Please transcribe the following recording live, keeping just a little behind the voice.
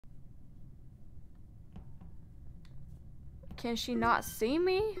Can she not see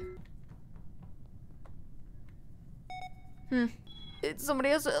me? It's somebody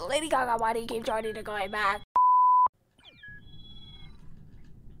else. Lady Gaga, why do you keep trying to go back?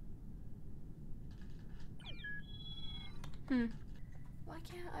 Why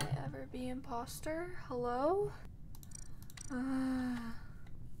can't I ever be imposter? Hello?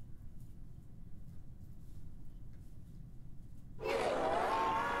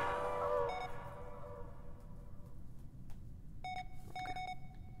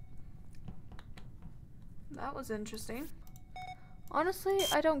 That was interesting. Honestly,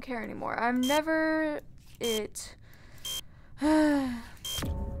 I don't care anymore. I'm never it. I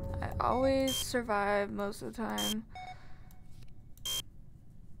always survive most of the time.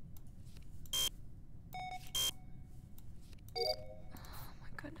 Oh my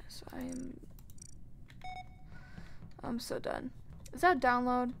goodness, I'm so done. Is that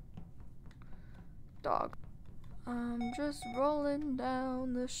download? Dog. I'm just rolling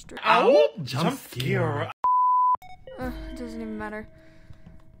down the street. Ow! Jump scare. It doesn't even matter.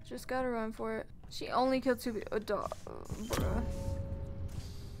 Just gotta run for it. She only killed 2 people. Dog. Bruh.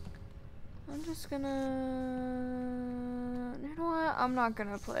 I'm just gonna... You know what? I'm not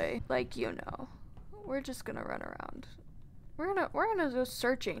gonna play like you know. We're just gonna run around. We're gonna go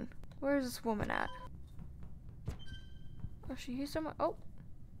searching. Where's this woman at? Oh, she used someone. Oh.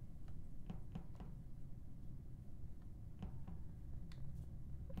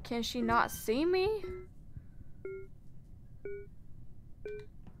 Can she not see me?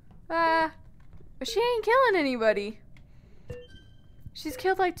 She ain't killing anybody. She's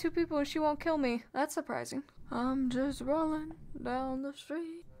killed like 2 people and she won't kill me. That's surprising. I'm just rolling down the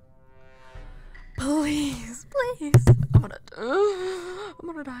street. Please, please. I'm gonna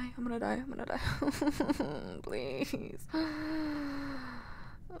die. I'm gonna die. Please.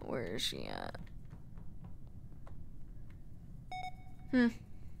 Where is she at?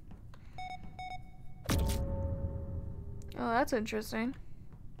 Oh, that's interesting.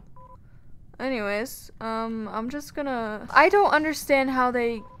 Anyways, I'm just gonna... I don't understand how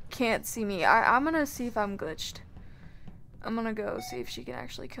they can't see me. I'm gonna see if I'm glitched. I'm gonna go see if she can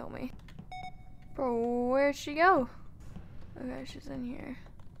actually kill me. Bro, where'd she go? Okay, she's in here.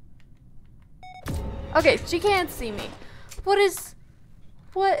 Okay, she can't see me. What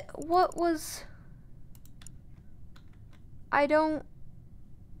was... I don't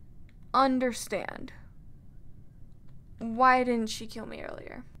understand. Why didn't she kill me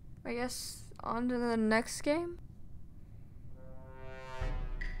earlier? I guess on to the next game?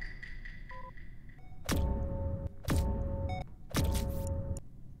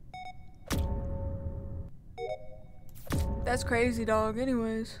 That's crazy, dog.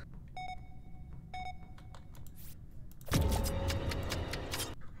 Anyways.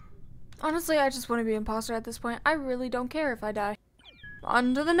 Honestly, I just want to be imposter at this point. I really don't care if I die.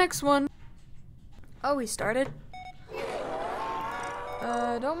 On to the next one. Oh, we started.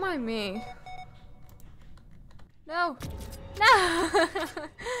 Don't mind me. No. No!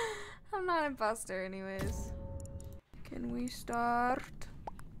 I'm not imposter anyways. Can we start?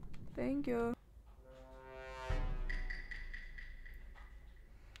 Thank you.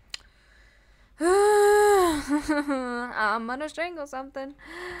 I'm gonna strangle something.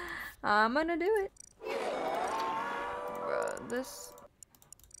 I'm gonna do it. Bruh, this...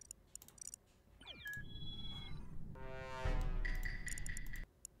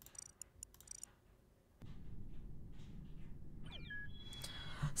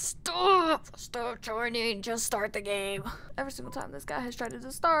 Stop joining, just start the game. Every single time this guy has tried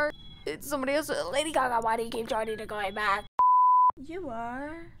to start, it's somebody else. Lady Gaga, why do you keep trying to go back? You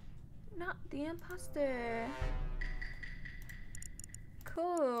are not the imposter.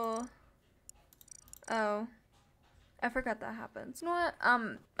 Cool. Oh, I forgot that happens. You know what?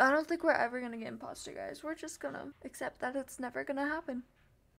 I don't think we're ever gonna get imposter, guys. We're just gonna accept that it's never gonna happen.